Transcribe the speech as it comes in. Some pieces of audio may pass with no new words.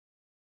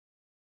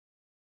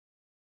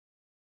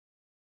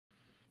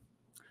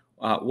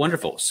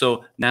Wonderful.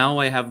 So now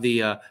I have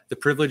the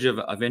privilege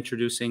of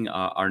introducing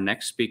our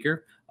next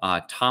speaker,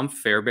 Tom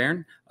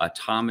Fairbairn.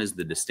 Tom is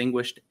the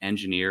Distinguished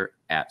Engineer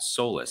at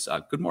Solace.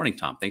 Good morning,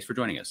 Tom. Thanks for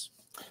joining us.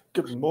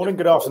 Good morning,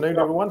 good afternoon,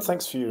 everyone.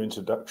 Thanks for your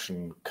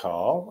introduction,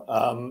 Carl.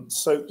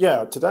 So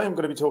yeah, today I'm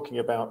going to be talking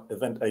about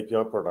event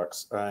API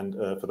products. And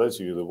for those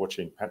of you that are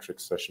watching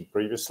Patrick's session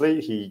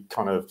previously, he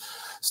kind of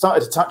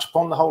started to touch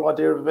upon the whole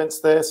idea of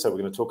events there. So we're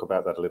going to talk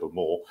about that a little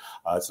more.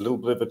 It's a little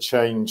bit of a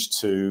change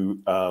to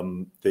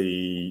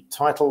the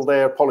title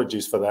there.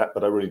 Apologies for that,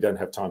 but I really don't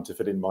have time to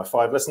fit in my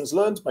 5 lessons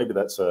learned. Maybe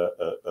that's a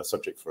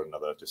subject for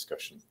another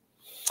discussion.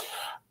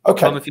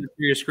 Okay. Tom, if you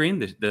see your screen,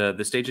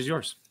 the stage is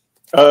yours.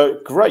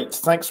 Great,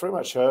 thanks very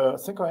much. I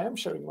think I am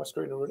sharing my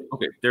screen already.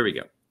 Okay, there we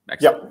go.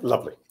 Excellent. Yeah,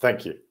 lovely.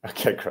 Thank you.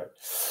 Okay, great.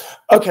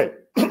 Okay,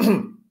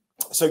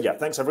 so yeah,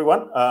 thanks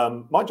everyone.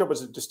 My job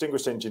as a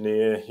distinguished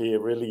engineer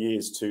here really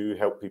is to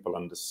help people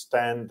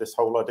understand this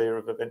whole idea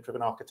of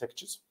event-driven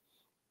architectures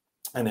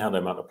and how they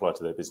might apply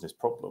to their business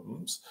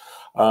problems.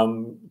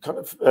 Kind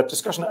of a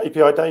discussion at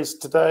API Days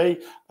today,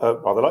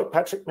 rather like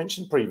Patrick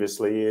mentioned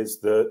previously, is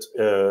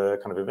that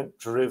kind of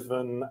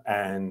event-driven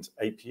and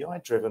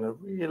API-driven are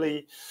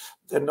really,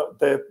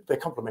 they're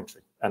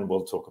complementary, and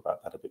we'll talk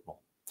about that a bit more.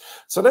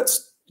 So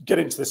let's get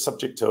into the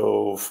subject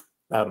of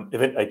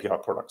event API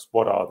products.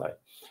 What are they?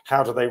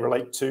 How do they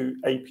relate to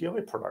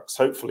API products?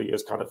 Hopefully,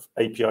 as kind of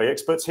API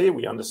experts here,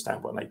 we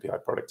understand what an API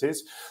product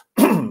is.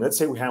 Let's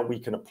see how we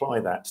can apply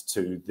that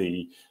to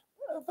the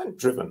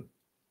event-driven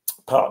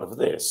part of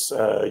this.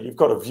 You've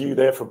got a view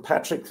there from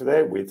Patrick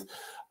there with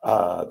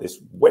this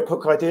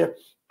webhook idea.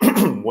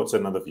 What's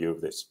another view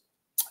of this?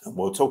 And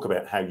we'll talk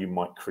about how you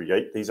might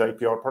create these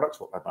API products,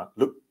 what that might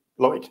look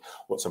like,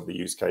 what some of the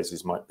use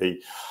cases might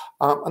be.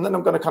 And then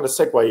I'm going to kind of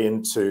segue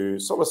into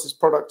Solace's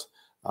product,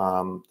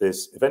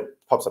 this event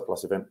PubSub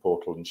Plus event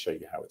portal, and show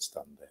you how it's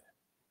done there.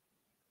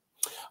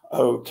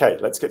 Okay,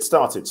 let's get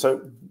started.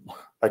 So,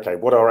 okay,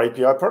 what are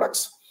API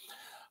products?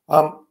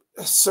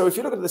 So if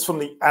you look at this from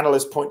the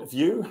analyst point of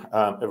view,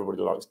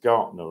 everybody likes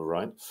Gartner,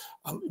 right?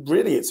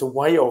 Really, it's a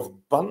way of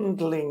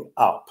bundling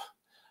up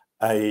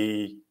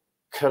a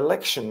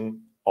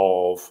collection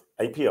of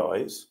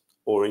APIs,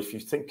 or if you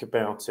think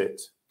about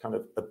it, kind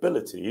of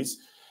abilities,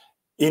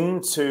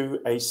 into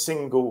a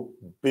single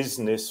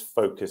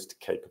business-focused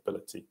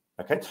capability.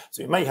 Okay,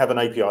 so you may have an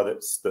API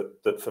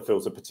that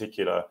fulfills a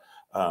particular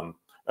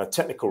a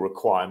technical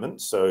requirement.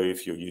 So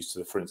if you're used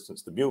to, for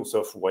instance, the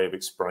MuleSoft way of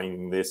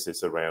explaining this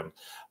is around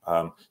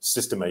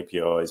system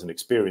APIs and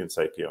experience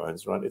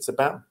APIs, right? It's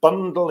about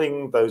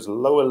bundling those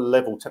lower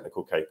level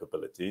technical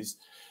capabilities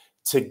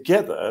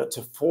together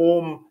to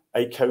form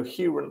a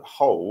coherent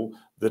whole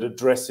that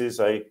addresses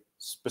a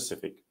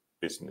specific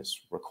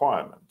business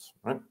requirement,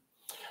 right?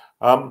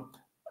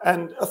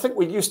 And I think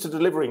we're used to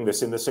delivering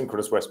this in the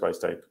synchronous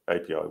REST-based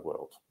API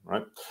world,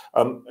 right?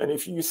 And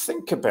if you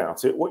think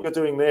about it, what you're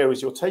doing there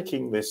is you're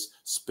taking this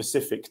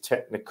specific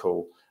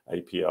technical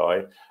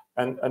API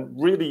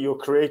and really you're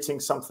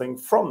creating something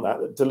from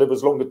that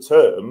delivers longer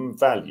term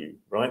value,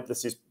 right?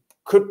 This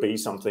could be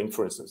something,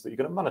 for instance, that you're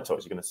going to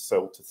monetize, you're going to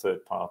sell to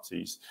third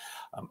parties.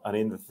 And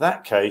in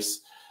that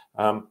case,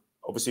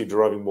 obviously you're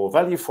deriving more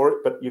value for it,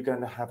 but you're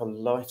going to have a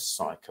life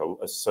cycle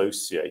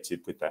associated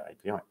with that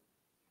API.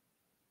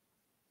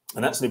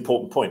 And that's an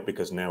important point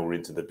because now we're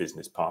into the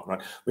business part, right?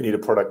 We need a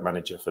product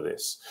manager for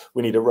this.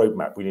 We need a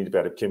roadmap. We need to be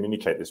able to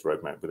communicate this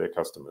roadmap with our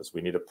customers.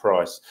 We need a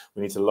price.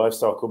 We need to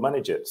lifecycle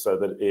manage it so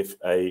that if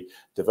a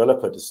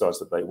developer decides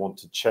that they want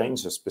to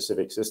change a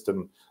specific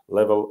system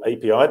level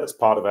API that's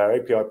part of our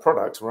API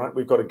product, right?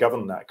 We've got to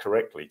govern that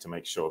correctly to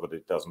make sure that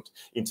it doesn't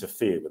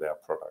interfere with our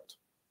product.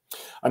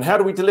 And how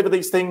do we deliver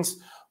these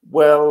things?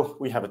 Well,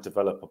 we have a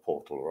developer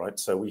portal, right?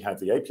 So we have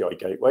the API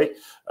gateway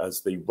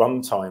as the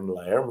runtime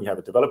layer, and we have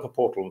a developer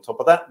portal on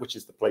top of that, which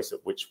is the place at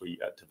which we,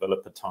 at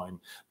developer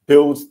time,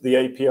 build the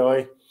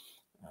API.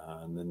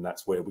 And then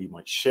that's where we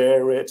might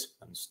share it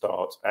and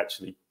start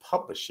actually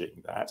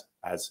publishing that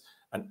as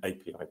an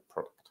API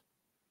product.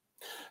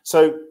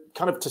 So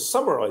kind of to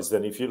summarize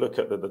then, if you look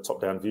at the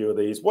top-down view of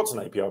these, what's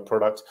an API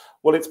product?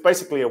 Well, it's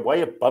basically a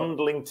way of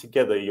bundling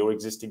together your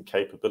existing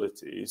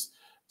capabilities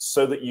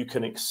so that you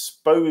can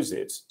expose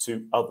it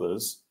to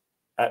others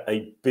at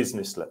a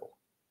business level.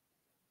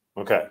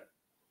 Okay.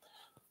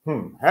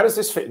 How does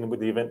this fit in with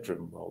the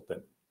event-driven world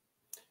then?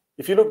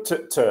 If you looked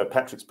at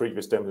Patrick's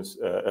previous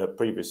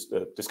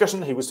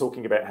discussion, he was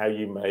talking about how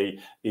you may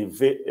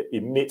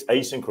emit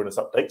asynchronous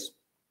updates.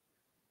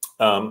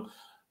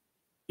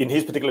 In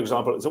his particular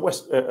example, it's a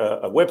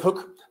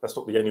webhook. That's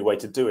not the only way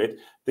to do it.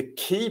 The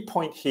key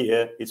point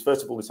here is,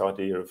 first of all, this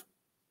idea of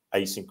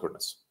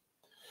asynchronous.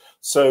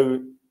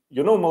 So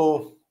your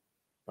normal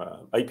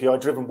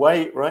API-driven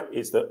way, right,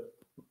 is that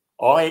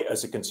I,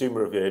 as a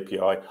consumer of the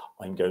API,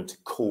 I'm going to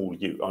call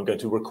you. I'm going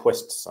to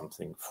request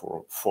something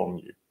from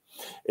you.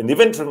 In the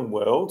event-driven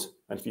world,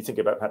 and if you think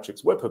about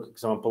Patrick's webhook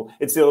example,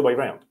 it's the other way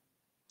around.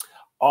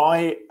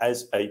 I,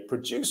 as a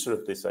producer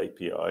of this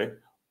API,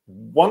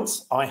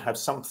 once I have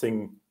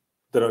something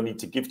that I need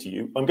to give to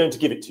you, I'm going to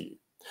give it to you.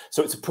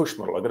 So it's a push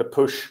model. I'm going to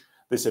push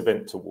this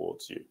event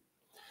towards you.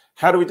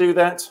 How do we do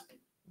that?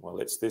 Well,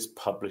 it's this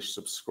publish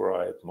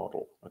subscribe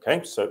model.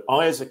 Okay, so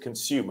I as a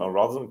consumer,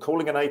 rather than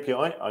calling an API,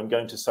 I'm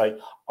going to say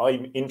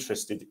I'm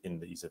interested in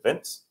these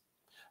events.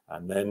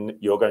 And then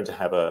you're going to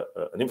have an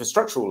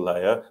infrastructural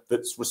layer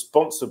that's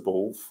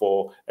responsible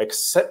for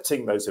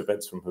accepting those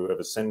events from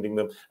whoever's sending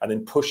them and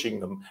then pushing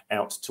them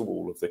out to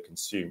all of the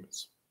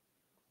consumers.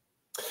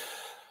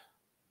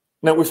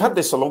 Now, we've had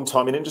this a long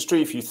time in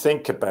industry. If you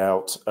think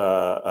about,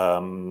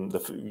 one of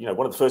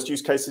the first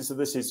use cases of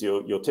this is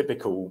your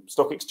typical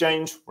stock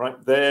exchange,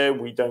 right? There,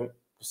 we don't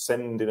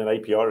send in an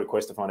API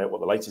request to find out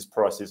what the latest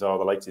prices are.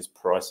 The latest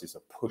prices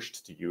are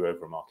pushed to you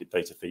over a market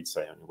data feed,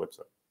 say, on your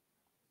website.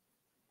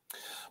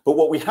 But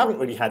what we haven't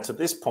really had to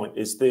this point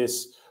is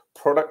this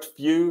product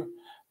view,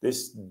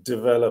 this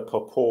developer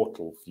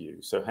portal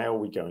view. So how are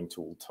we going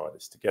to all tie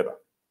this together?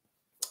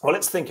 Well,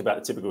 let's think about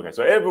a typical case.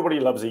 So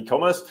everybody loves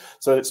e-commerce,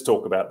 so let's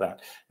talk about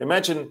that.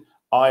 Imagine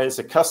I, as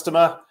a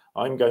customer,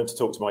 I'm going to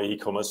talk to my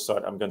e-commerce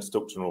site. I'm going to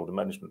talk to an order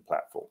management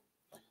platform.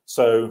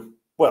 So,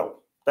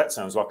 well, that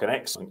sounds like an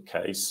excellent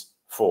case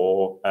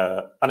for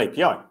an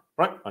API,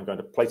 right? I'm going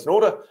to place an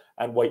order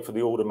and wait for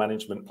the order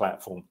management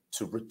platform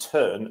to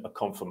return a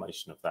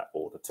confirmation of that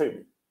order to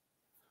me.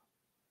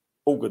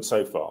 All good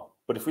so far.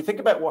 But if we think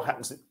about what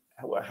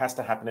has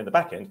to happen in the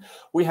back end,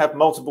 we have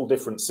multiple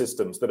different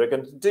systems that are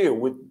going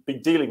to be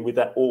dealing with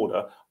that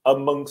order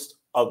amongst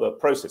other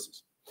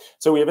processes.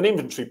 So we have an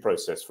inventory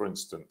process, for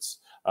instance.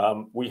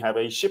 We have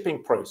a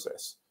shipping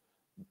process.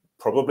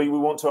 Probably we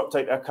want to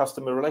update our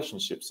customer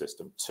relationship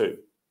system too.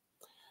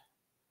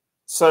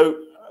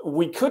 So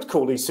we could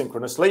call these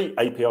synchronously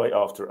API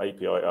after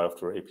API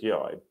after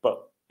API,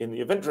 but in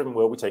the event-driven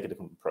world, we take a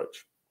different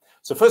approach.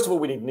 So first of all,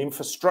 we need an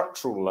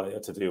infrastructural layer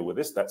to deal with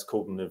this. That's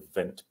called an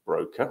event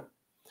broker.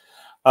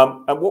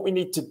 And what we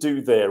need to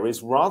do there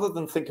is, rather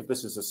than think of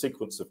this as a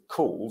sequence of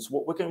calls,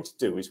 what we're going to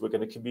do is we're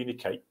going to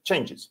communicate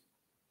changes.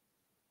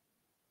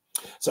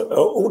 So our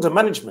order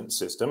management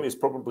system is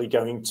probably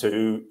going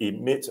to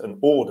emit an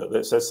order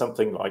that says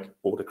something like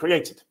order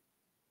created.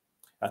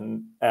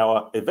 And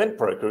our event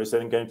broker is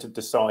then going to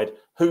decide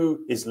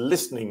who is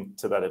listening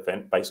to that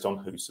event based on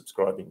who's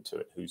subscribing to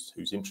it,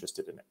 who's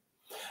interested in it.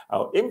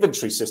 Our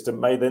inventory system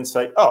may then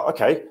say, oh,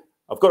 okay,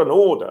 I've got an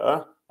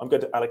order, I'm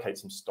going to allocate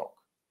some stock.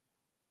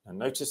 And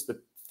notice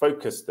the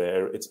focus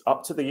there, it's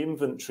up to the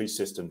inventory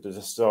system to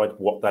decide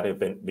what that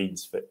event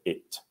means for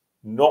it,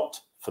 not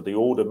for the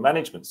order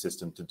management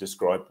system to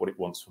describe what it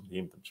wants from the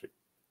inventory.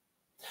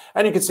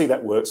 And you can see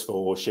that works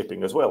for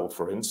shipping as well,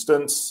 for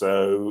instance.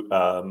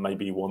 So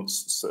maybe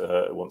once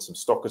some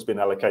stock has been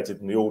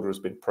allocated and the order has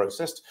been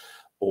processed,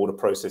 order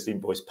processed,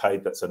 invoice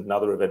paid, that's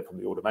another event from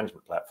the order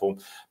management platform.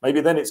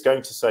 Maybe then it's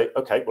going to say,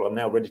 okay, well, I'm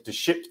now ready to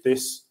ship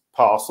this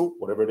parcel,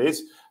 whatever it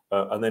is,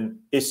 and then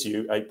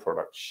issue a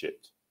product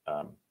shipped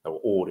or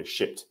order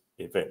shipped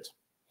event.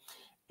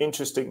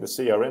 Interesting, the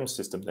CRM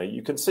system there,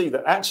 you can see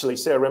that actually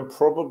CRM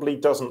probably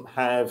doesn't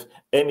have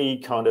any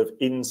kind of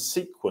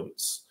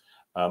in-sequence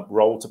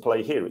role to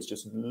play here. It's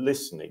just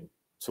listening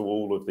to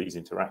all of these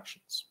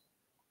interactions.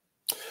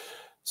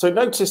 So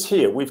notice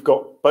here, we've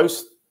got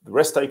both the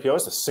REST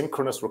APIs, the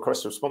synchronous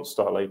request response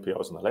style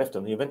APIs on the left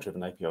and the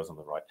event-driven APIs on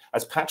the right.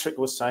 As Patrick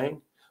was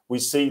saying, we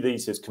see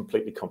these as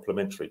completely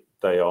complementary.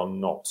 They are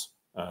not,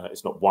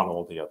 it's not one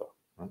or the other.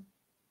 Right?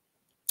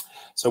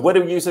 So where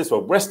do we use this?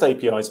 Well, REST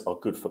APIs are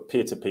good for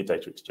peer-to-peer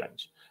data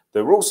exchange.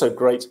 They're also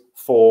great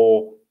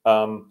for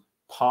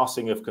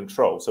passing of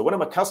control. So when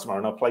I'm a customer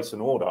and I place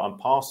an order, I'm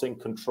passing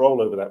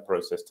control over that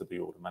process to the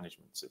order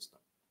management system.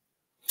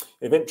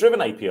 Event-driven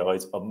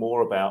APIs are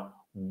more about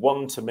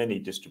one-to-many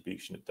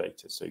distribution of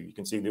data. So you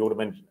can see the order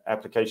management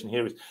application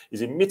here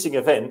is emitting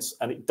events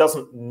and it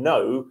doesn't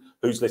know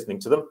who's listening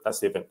to them. That's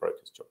the event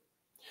broker's job.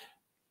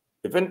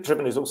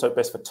 Event-driven is also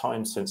best for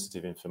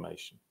time-sensitive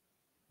information.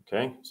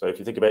 Okay, so if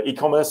you think about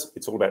e-commerce,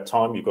 it's all about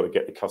time. You've got to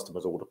get the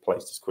customer's order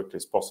placed as quickly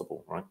as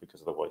possible, right?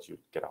 Because otherwise you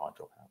get a high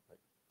dropout rate.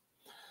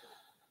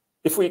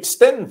 If we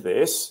extend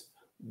this,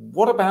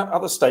 what about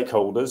other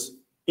stakeholders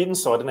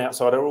inside and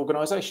outside our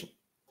organization?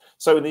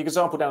 So in the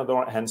example down on the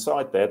right-hand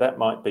side there, that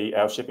might be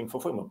our shipping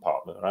fulfillment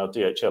partner, our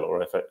DHL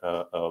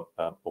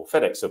or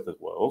FedEx of the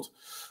world.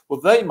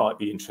 Well, they might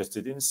be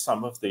interested in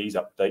some of these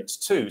updates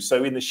too.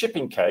 So in the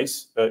shipping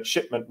case,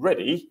 shipment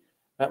ready,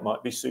 that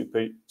might be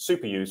super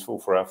useful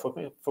for our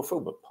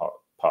fulfillment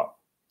part.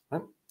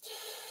 Right?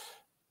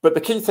 But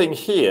the key thing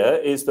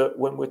here is that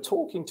when we're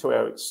talking to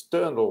our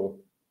external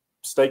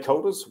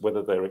stakeholders,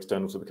 whether they're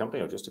external to the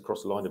company or just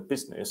across the line of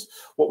business,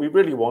 what we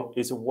really want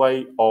is a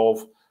way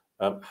of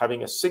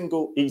having a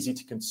single,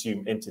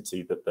 easy-to-consume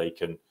entity that they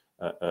can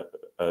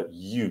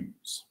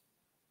use.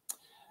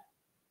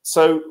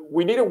 So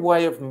we need a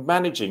way of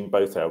managing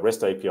both our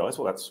REST APIs.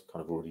 Well, that's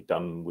kind of already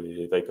done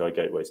with API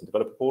gateways and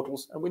developer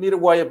portals. And we need a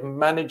way of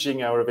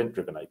managing our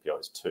event-driven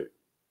APIs too.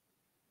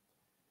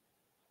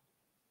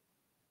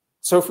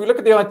 So if we look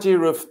at the idea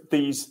of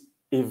these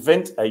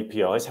event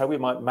APIs, how we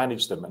might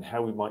manage them and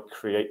how we might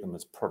create them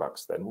as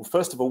products then. Well,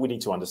 first of all, we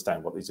need to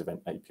understand what these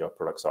event API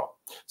products are.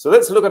 So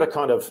let's look at a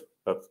kind of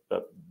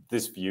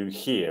this view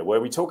here, where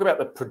we talk about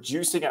the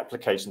producing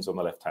applications on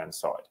the left-hand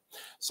side.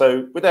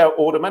 So with our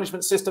order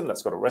management system,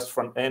 that's got a REST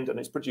front end, and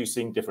it's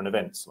producing different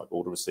events like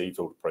order received,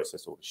 order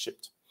processed, order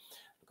shipped.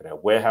 Look at our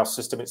warehouse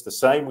system, it's the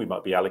same. We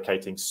might be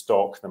allocating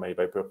stock. There may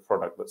be a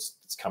product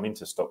that's come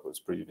into stock that was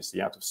previously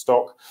out of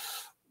stock.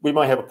 We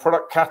might have a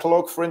product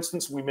catalog, for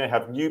instance. We may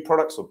have new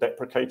products or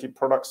deprecated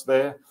products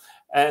there.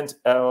 And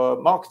our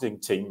marketing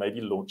team may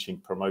be launching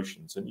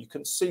promotions. And you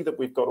can see that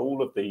we've got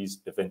all of these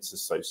events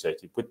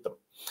associated with them.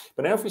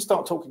 But now if we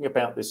start talking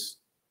about this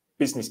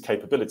business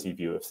capability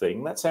view of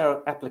thing, that's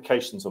our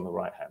applications on the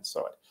right-hand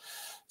side.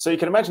 So you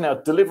can imagine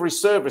our delivery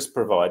service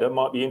provider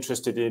might be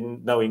interested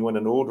in knowing when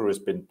an order has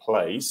been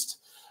placed,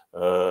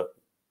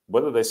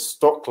 whether there's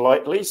stock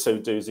likely, so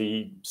does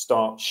he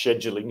start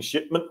scheduling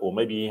shipment, or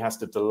maybe he has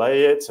to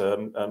delay it,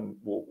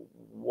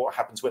 what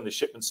happens when the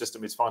shipment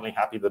system is finally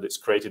happy that it's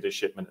created a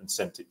shipment and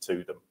sent it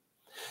to them.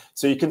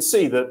 So you can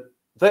see that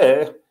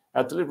there,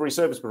 our delivery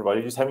service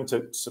provider is having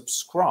to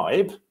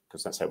subscribe,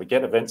 because that's how we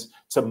get events,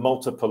 to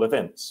multiple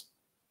events.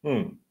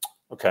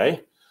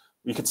 Okay.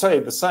 You could say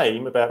the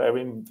same about our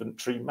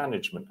inventory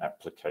management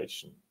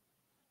application.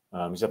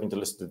 He's having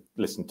to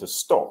listen to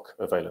stock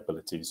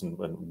availabilities and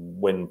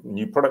when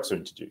new products are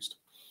introduced.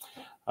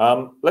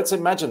 Let's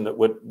imagine that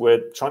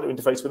we're trying to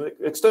interface with an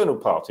external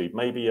party.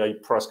 Maybe a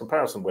price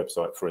comparison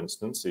website, for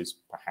instance, is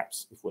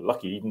perhaps, if we're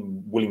lucky,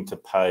 even willing to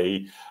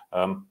pay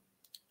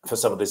for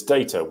some of this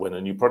data when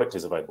a new product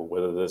is available,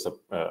 whether there's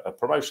a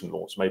promotion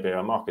launch. Maybe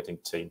our marketing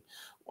team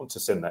want to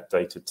send that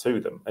data to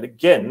them. And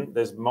again,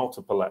 there's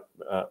multiple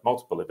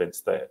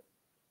events there.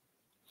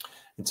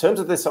 In terms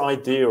of this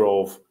idea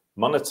of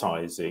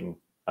monetizing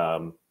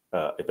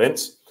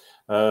events,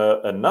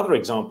 another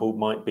example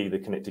might be the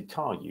connected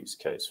car use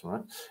case,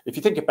 right? If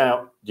you think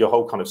about your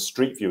whole kind of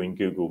street view in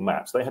Google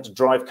Maps, they had to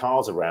drive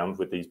cars around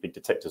with these big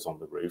detectors on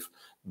the roof,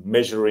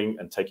 measuring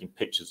and taking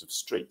pictures of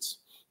streets.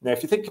 Now,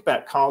 if you think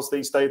about cars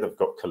these days, they've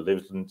got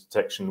collision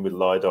detection with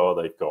LiDAR,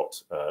 they've got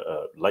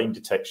lane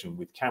detection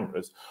with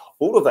cameras.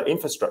 All of that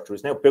infrastructure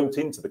is now built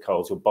into the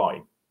cars you're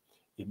buying.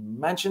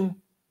 Imagine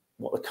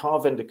what the car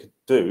vendor could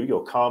do,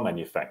 your car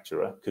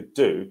manufacturer could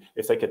do,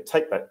 if they could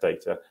take that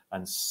data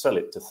and sell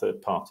it to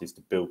third parties to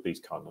build these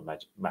kind of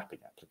mapping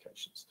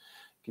applications.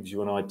 Gives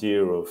you an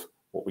idea of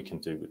what we can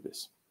do with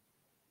this.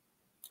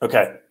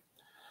 Okay,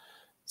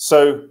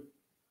 so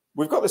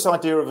we've got this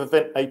idea of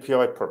event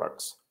API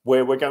products,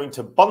 where we're going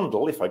to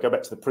bundle. If I go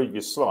back to the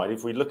previous slide,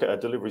 if we look at a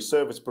delivery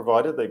service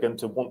provider, they're going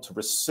to want to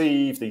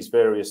receive these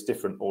various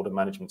different order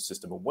management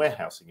system and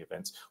warehousing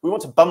events. We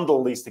want to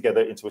bundle these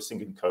together into a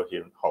single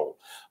coherent whole.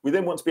 We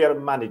then want to be able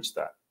to manage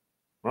that,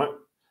 right?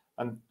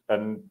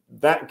 And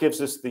that gives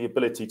us the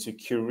ability to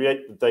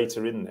curate the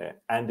data in there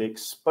and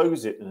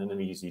expose it in an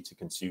easy to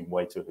consume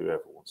way to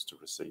whoever wants to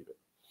receive it.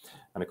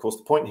 And of course,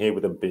 the point here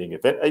with them being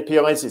event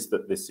APIs is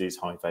that this is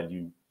high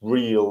value,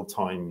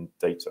 real-time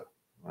data,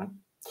 right?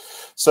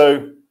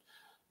 So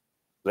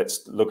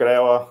let's look at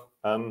our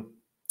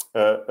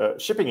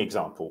shipping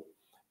example.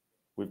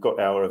 We've got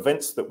our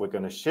events that we're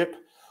going to ship.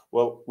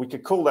 Well, we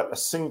could call that a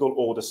single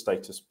order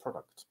status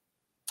product.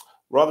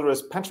 Rather,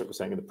 as Patrick was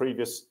saying in the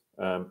previous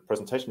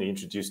presentation, he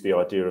introduced the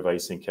idea of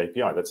async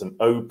API. That's an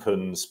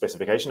open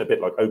specification, a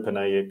bit like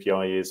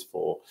OpenAPI is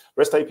for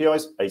REST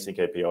APIs. Async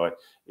API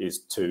is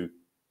to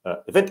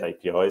event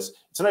APIs.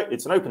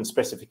 It's an open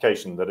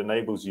specification that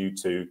enables you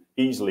to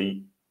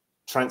easily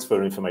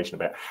transfer information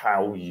about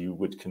how you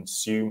would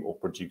consume or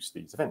produce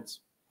these events.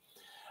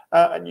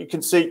 And you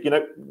can see,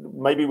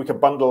 maybe we could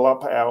bundle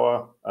up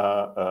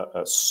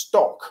our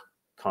stock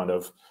kind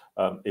of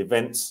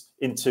events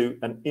into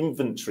an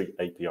inventory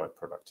API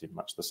product in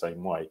much the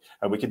same way.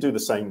 And we could do the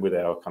same with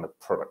our kind of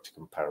product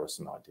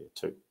comparison idea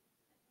too.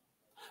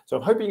 So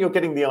I'm hoping you're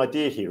getting the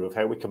idea here of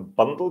how we can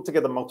bundle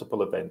together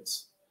multiple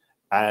events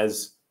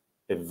as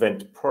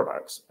event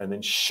products and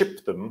then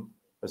ship them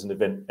as an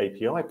event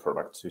API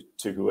product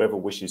to whoever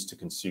wishes to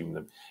consume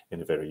them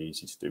in a very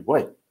easy to do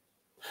way.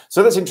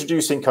 So that's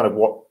introducing kind of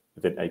what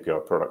event API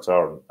products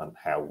are and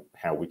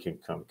how we can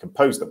kind of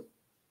compose them.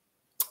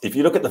 If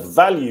you look at the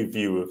value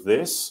view of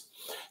this,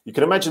 you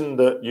can imagine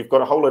that you've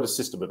got a whole load of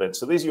system events.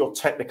 So these are your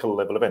technical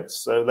level events.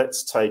 So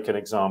let's take an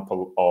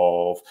example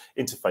of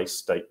interface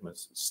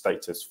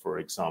status, for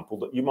example,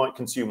 that you might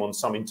consume on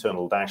some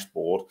internal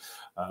dashboard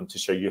to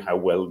show you how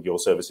well your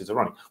services are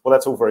running. Well,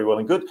 that's all very well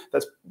and good.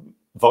 That's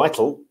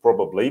vital,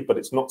 probably, but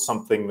it's not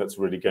something that's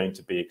really going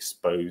to be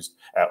exposed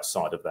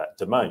outside of that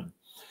domain.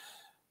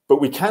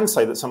 But we can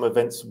say that some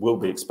events will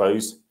be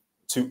exposed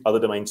to other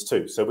domains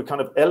too. So we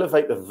kind of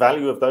elevate the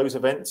value of those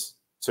events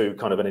to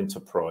kind of an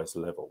enterprise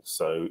level.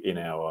 So in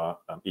our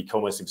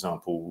e-commerce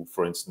example,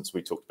 for instance,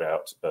 we talked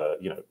about,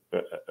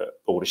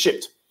 order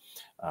shipped.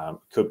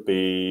 Could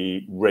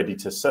be ready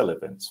to sell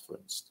events, for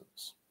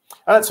instance.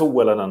 And that's all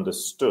well and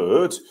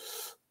understood.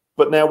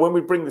 But now when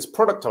we bring this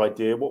product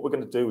idea, what we're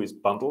going to do is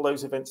bundle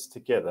those events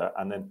together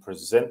and then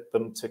present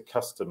them to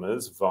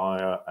customers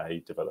via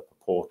a developer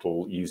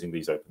portal using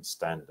these open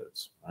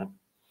standards, right?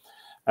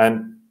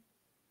 And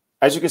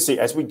as you can see,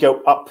 as we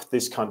go up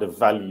this kind of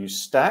value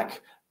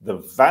stack, the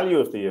value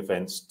of the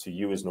events to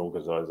you as an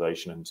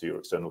organization and to your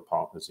external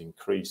partners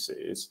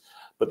increases,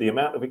 but the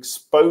amount of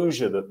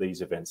exposure that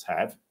these events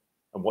have,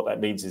 and what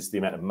that means is the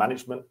amount of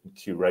management and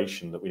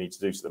curation that we need to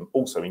do to them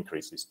also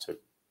increases too.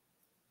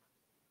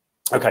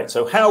 Okay,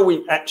 so how are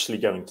we actually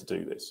going to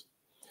do this?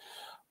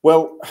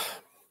 Well,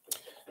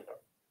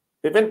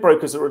 event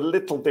brokers are a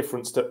little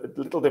different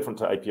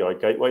to API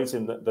gateways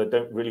in that they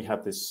don't really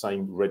have this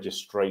same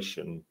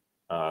registration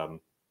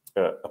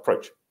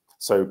approach.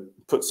 So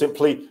put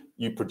simply,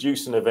 you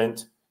produce an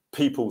event,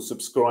 people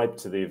subscribe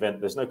to the event.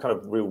 There's no kind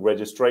of real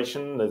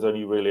registration. There's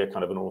only really a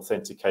kind of an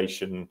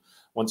authentication.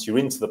 Once you're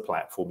into the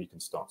platform, you can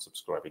start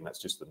subscribing. That's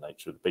just the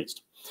nature of the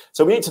beast.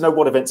 So we need to know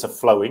what events are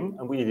flowing,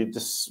 and we need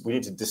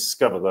to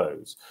discover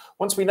those.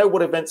 Once we know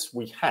what events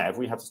we have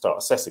to start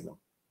assessing them.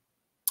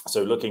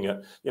 So looking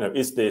at,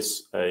 is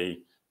this a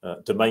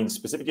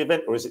domain-specific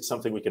event, or is it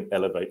something we can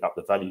elevate up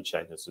the value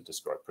chain as I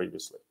described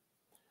previously?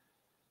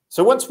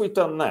 So once we've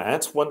done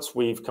that, once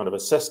we've kind of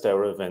assessed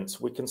our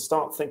events, we can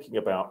start thinking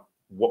about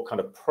what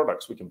kind of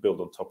products we can build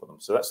on top of them.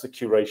 So that's the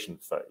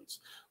curation phase.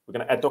 We're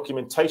going to add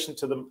documentation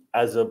to them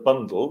as a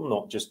bundle,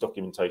 not just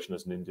documentation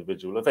as an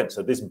individual event.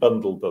 So this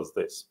bundle does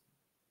this.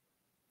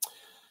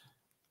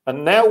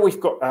 And now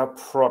we've got our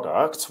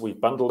product, we've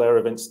bundled our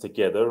events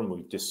together and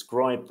we've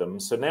described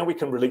them. So now we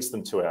can release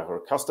them to our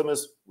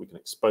customers, we can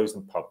expose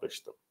and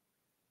publish them.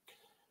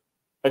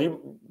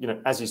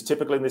 And as is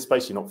typical in this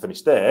space, you're not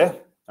finished there.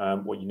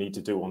 What you need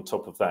to do on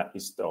top of that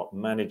is start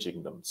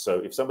managing them. So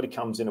if somebody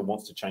comes in and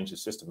wants to change the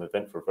system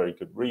event for a very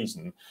good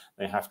reason,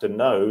 they have to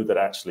know that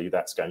actually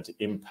that's going to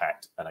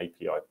impact an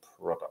API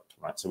product,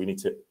 right? So we need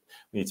to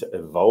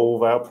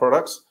evolve our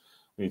products,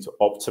 we need to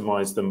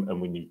optimize them,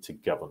 and we need to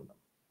govern them.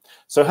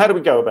 So how do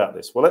we go about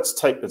this? Well, let's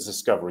take the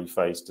discovery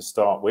phase to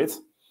start with.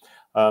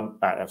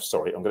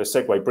 Sorry, I'm going to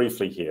segue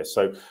briefly here.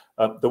 So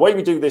the way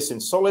we do this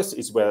in Solace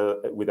is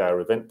with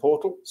our event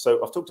portal.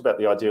 So I've talked about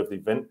the idea of the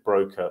event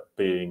broker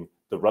being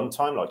the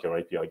runtime, like your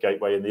API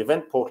gateway, and the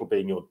event portal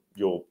being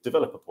your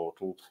developer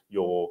portal,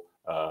 your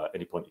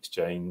endpoint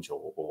exchange,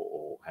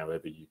 or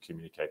however you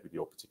communicate with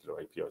your particular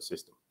API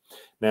system.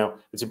 Now,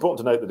 it's important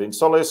to note that in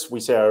Solace,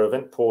 we see our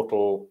event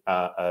portal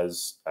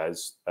as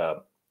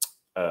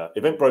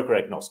event broker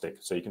agnostic.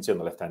 So you can see on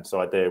the left-hand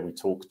side there, we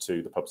talk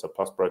to the PubSub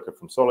Plus broker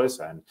from Solace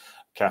and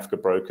Kafka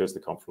brokers,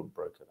 the Confluent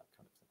broker, that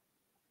kind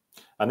of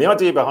thing. And the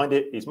idea behind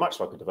it is much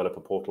like a developer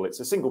portal. It's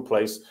a single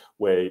place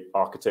where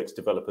architects,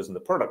 developers, and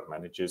the product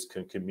managers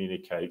can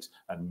communicate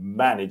and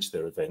manage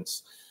their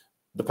events,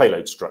 the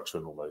payload structure,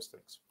 and all those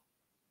things.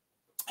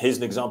 Here's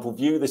an example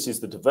view. This is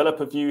the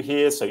developer view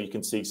here. So you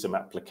can see some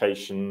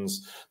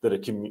applications that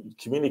are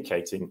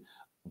communicating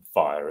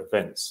via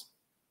events.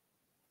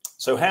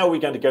 So how are we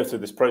going to go through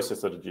this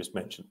process that I just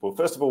mentioned? Well,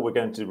 first of all, we're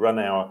going to run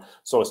our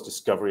Solace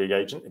discovery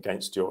agent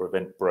against your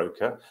event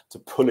broker to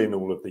pull in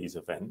all of these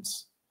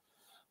events.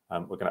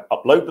 We're going to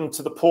upload them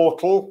to the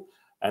portal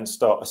and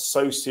start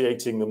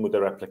associating them with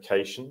their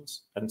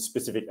applications and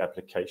specific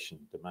application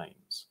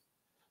domains.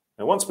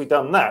 Now, once we've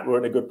done that, we're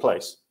in a good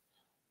place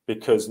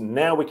because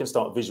now we can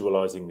start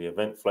visualizing the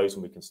event flows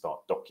and we can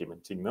start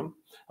documenting them.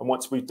 And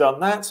once we've done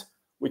that,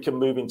 we can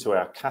move into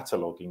our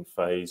cataloging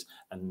phase,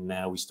 and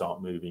now we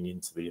start moving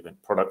into the event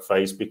product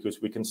phase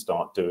because we can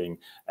start doing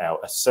our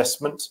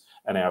assessment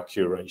and our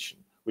curation.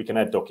 We can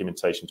add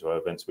documentation to our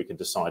events, we can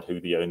decide who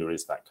the owner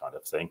is, that kind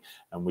of thing,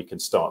 and we can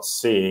start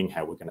seeing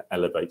how we're going to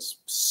elevate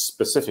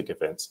specific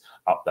events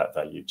up that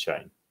value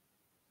chain.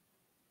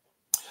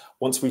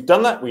 Once we've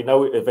done that, we know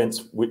what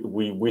events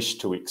we wish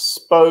to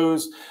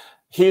expose.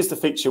 Here's the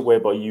feature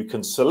whereby you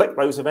can select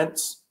those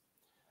events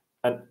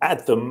and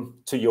add them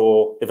to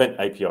your event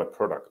API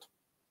product.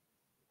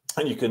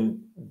 And you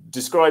can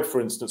describe,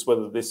 for instance,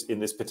 whether in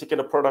this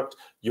particular product,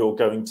 you're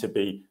going to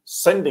be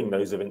sending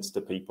those events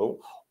to people,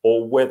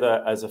 or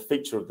whether as a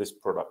feature of this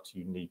product,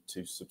 you need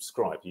to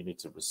subscribe, you need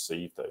to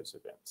receive those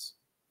events.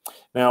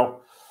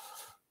 Now,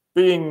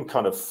 being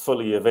kind of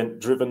fully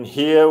event-driven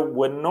here,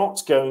 we're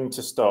not going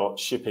to start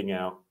shipping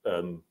out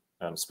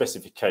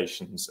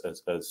specifications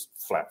as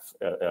flat,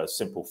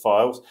 simple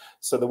files.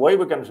 So the way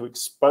we're going to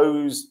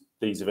expose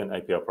these event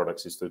API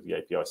products is through the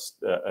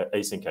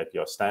async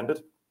API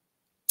standard.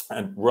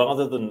 And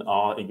rather than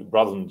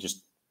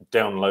just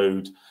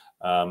download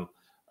an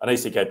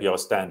async API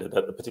standard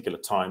at the particular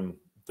time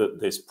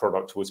that this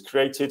product was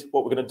created,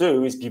 what we're going to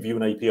do is give you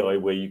an API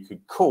where you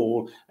could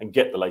call and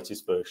get the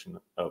latest version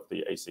of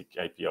the async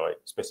API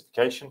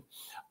specification.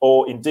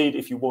 Or indeed,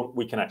 if you want,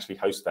 we can actually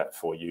host that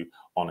for you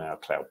on our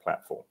cloud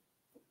platform.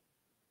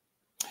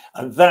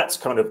 And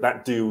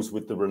that deals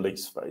with the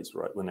release phase,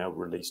 right? We're now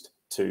released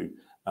to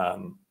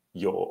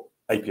your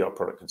API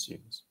product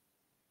consumers.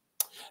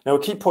 Now,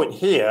 a key point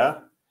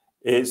here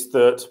is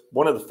that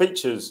one of the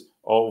features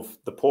of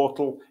the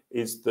portal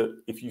is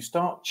that if you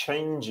start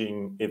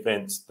changing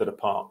events that are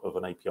part of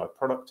an API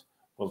product,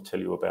 we'll tell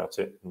you about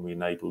it, and we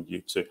enable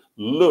you to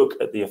look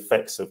at the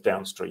effects of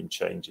downstream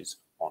changes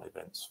on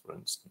events, for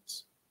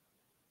instance.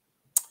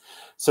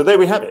 So there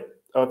we have it.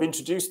 I've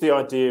introduced the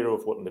idea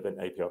of what an event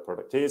API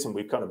product is, and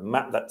we've kind of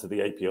mapped that to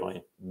the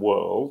API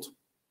world.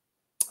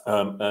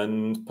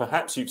 And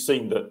perhaps you've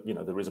seen that,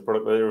 there is a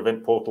product there,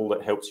 Event Portal,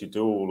 that helps you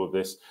do all of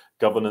this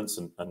governance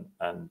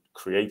and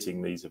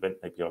creating these event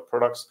API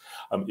products.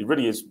 It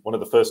really is one of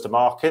the first to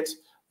market.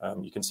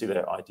 You can see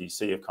there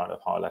IDC have kind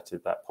of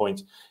highlighted that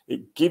point.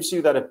 It gives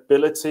you that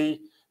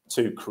ability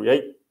to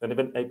create an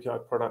event API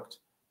product,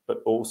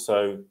 but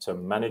also to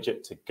manage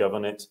it, to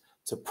govern it,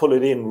 to pull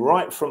it in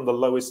right from the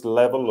lowest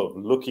level of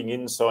looking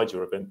inside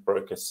your event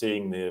broker,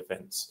 seeing the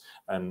events,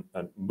 and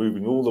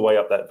moving all the way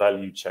up that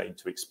value chain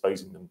to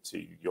exposing them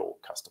to your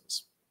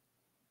customers.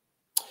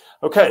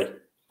 Okay,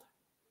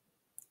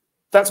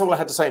 that's all I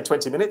had to say in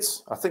 20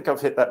 minutes. I think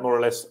I've hit that more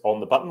or less on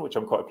the button, which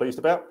I'm quite pleased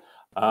about.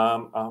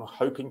 I'm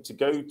hoping to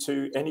go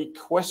to any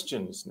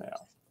questions now.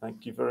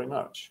 Thank you very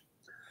much.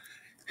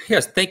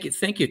 Yes, thank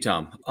you,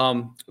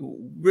 Tom.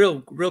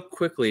 Real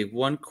quickly,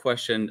 one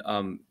question.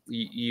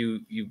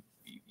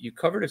 You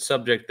covered a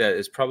subject that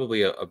is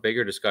probably a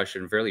bigger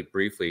discussion fairly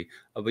briefly,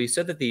 but you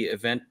said that the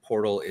event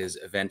portal is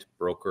event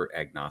broker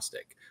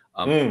agnostic.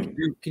 Can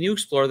you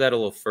explore that a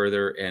little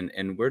further,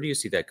 and where do you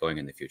see that going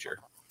in the future?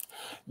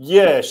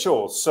 Yeah,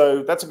 sure.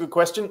 So that's a good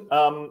question.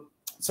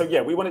 So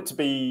yeah, we want it to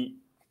be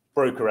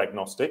broker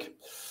agnostic.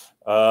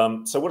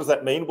 So what does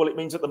that mean? Well, it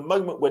means at the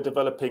moment we're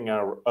developing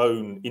our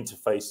own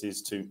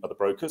interfaces to other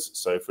brokers.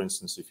 So for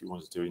instance, if you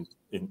wanted to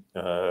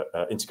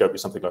integrate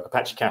with something like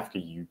Apache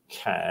Kafka, you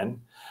can.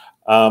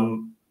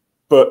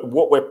 But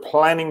what we're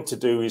planning to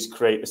do is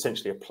create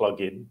essentially a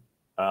plugin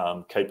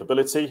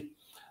capability.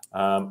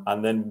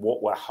 And then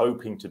what we're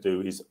hoping to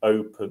do is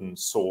open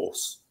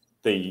source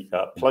the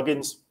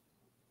plugins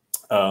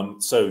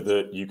so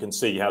that you can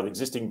see how the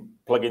existing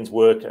plugins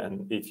work.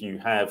 And if you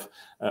have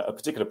a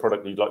particular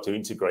product you'd like to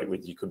integrate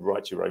with, you could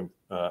write your own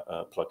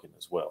plugin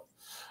as well.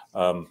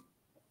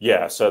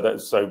 Yeah,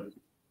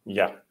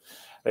 yeah.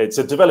 It's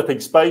a developing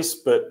space,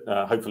 but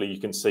hopefully you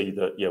can see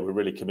that, yeah, we're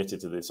really committed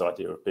to this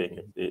idea of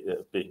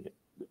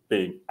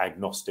being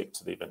agnostic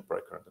to the event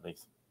broker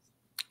underneath.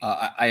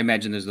 I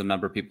imagine there's a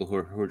number of people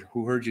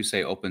who heard you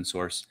say open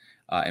source,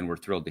 and we're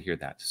thrilled to hear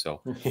that.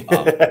 So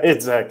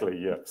exactly,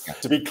 yeah.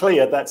 To be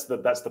clear, that's the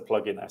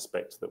plugin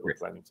aspect that we're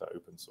planning to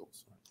open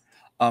source.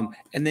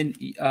 And then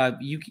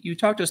you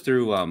talked us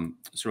through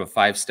sort of a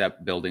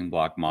 5-step building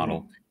block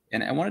model.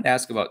 And I wanted to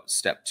ask about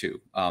step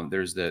 2.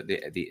 There's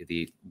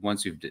the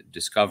once you've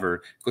go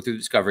through the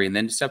discovery, and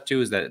then step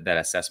 2 is that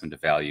assessment of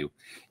value.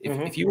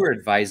 If you were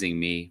advising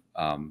me,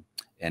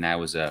 and I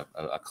was a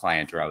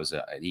client, or I was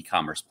an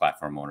e-commerce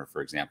platform owner,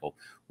 for example,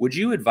 would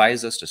you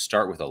advise us to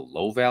start with a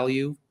low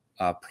value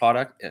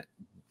product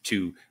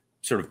to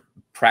sort of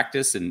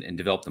practice and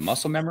develop the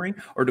muscle memory,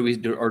 or do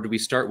we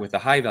start with a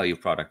high value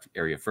product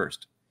area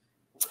first?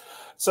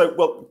 So,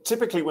 well,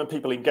 typically when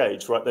people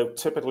engage, right, they'll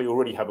typically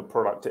already have a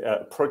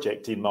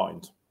project in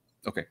mind.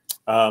 Okay.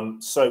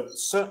 So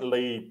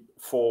certainly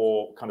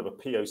for kind of a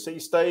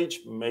POC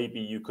stage,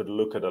 maybe you could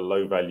look at a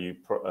low value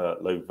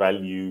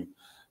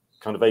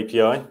kind of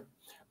API.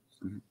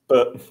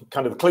 But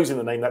kind of the clues in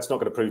the name, that's not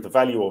going to prove the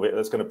value of it.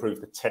 That's going to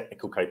prove the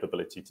technical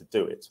capability to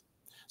do it.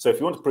 So if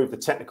you want to prove the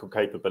technical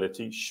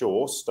capability,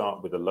 sure,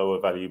 start with a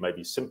lower value,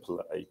 maybe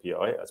simpler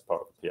API as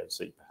part of the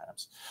POC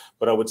perhaps.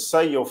 But I would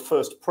say your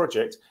first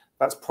project,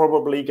 that's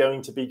probably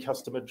going to be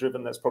customer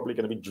driven. That's probably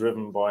going to be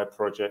driven by a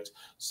project.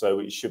 So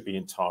it should be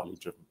entirely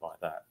driven by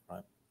that,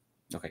 right?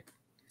 Okay.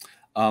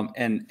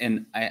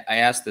 And I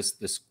asked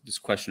this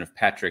question of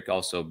Patrick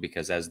also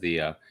because as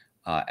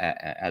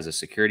a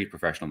security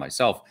professional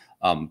myself,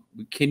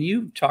 can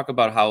you talk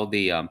about how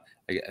the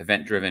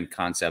event-driven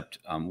concept,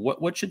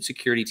 what should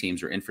security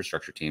teams or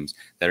infrastructure teams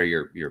that are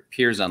your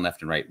peers on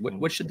left and right,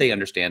 what should they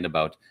understand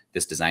about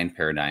this design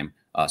paradigm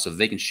so that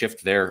they can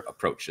shift their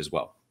approach as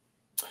well?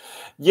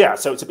 Yeah,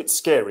 so it's a bit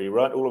scary,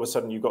 right? All of a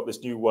sudden you've got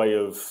this new way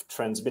of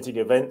transmitting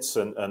events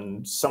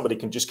and somebody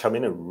can just come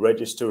in and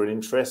register an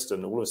interest,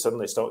 and all of a sudden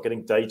they start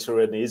getting data,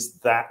 and is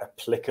that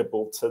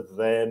applicable to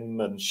them?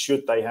 And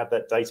should they have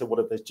that data? What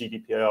if there's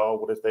GDPR?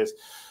 What if there's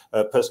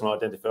personal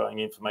identifying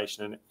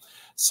information in it?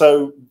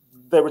 So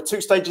there are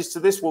 2 stages to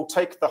this. We'll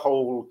take the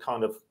whole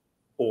kind of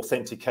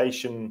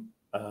authentication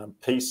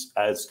piece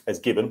as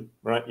given,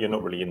 right? You're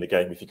not really in the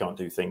game if you can't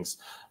do things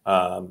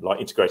like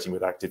integrating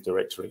with Active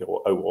Directory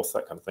or OAuth,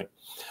 that kind of thing.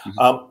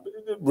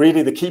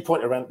 Really, the key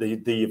point around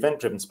the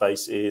event-driven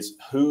space is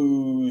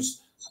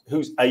who's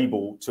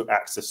able to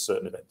access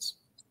certain events.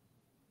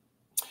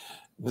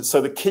 So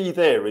the key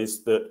there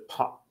is that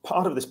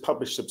part of this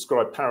publish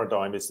subscribe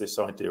paradigm is this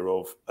idea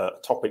of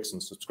topics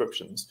and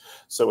subscriptions.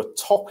 So a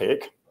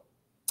topic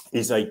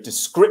is a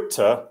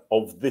descriptor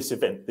of this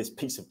event, this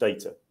piece of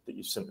data that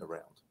you've sent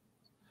around.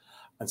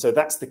 And so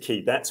that's the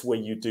key. That's where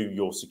you do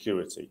your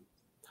security.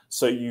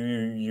 So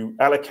you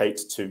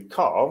allocate to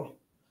Carl.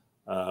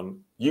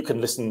 You can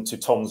listen to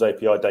Tom's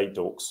API date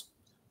docs,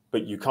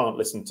 but you can't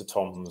listen to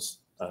Tom's,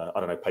 I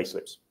don't know,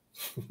 payslips.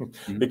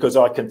 Because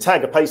I can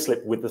tag a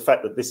payslip with the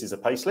fact that this is a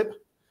payslip.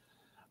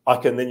 I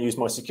can then use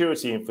my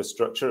security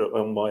infrastructure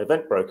on my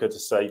event broker to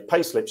say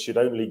payslips should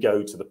only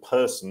go to the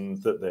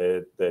person that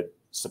they're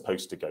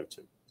supposed to go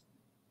to.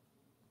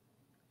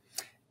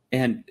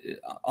 And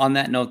on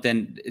that note,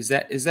 then, is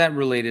that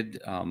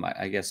related,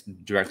 I guess,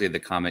 directly to the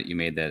comment you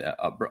made that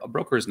a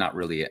broker is not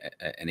really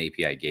an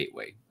API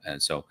gateway,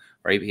 and so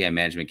our API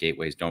management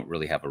gateways don't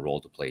really have a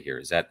role to play here.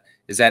 Is that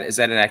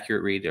an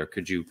accurate read, or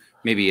could you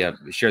maybe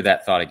share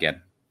that thought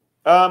again?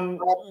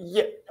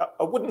 Yeah,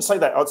 I wouldn't say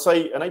that. I'd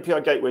say an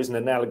API gateway is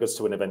analogous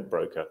to an event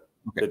broker. Okay.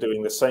 They're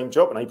doing the same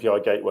job. An API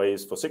gateway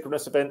is for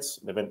synchronous events,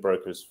 an event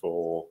broker is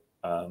for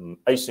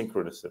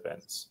asynchronous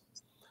events.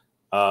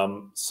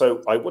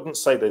 So I wouldn't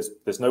say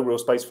there's no real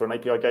space for an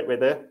API gateway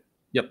there.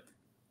 Yep.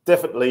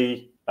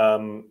 Definitely,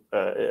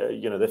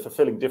 they're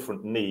fulfilling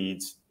different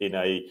needs in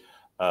a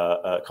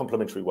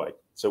complementary way.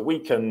 So we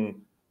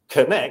can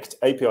connect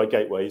API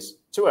gateways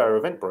to our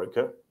event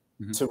broker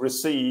to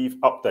receive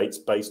updates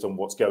based on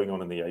what's going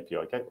on in the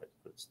API gateway,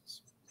 for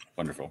instance.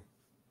 Wonderful.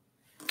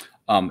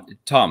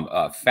 Tom,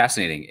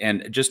 fascinating.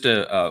 And just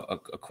a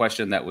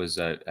question that was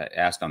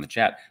asked on the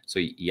chat. So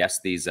yes,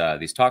 these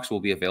talks will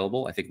be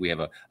available. I think we have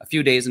a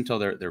few days until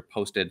they're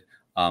posted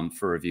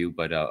for review.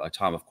 But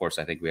Tom, of course,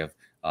 I think we have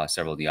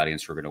several in the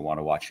audience who are going to want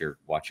to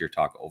watch your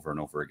talk over and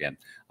over again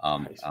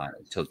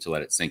to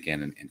let it sink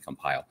in and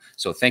compile.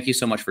 So thank you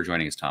so much for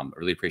joining us, Tom. I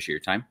really appreciate your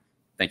time.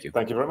 Thank you.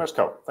 Thank you very much,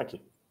 Carl. Thank you.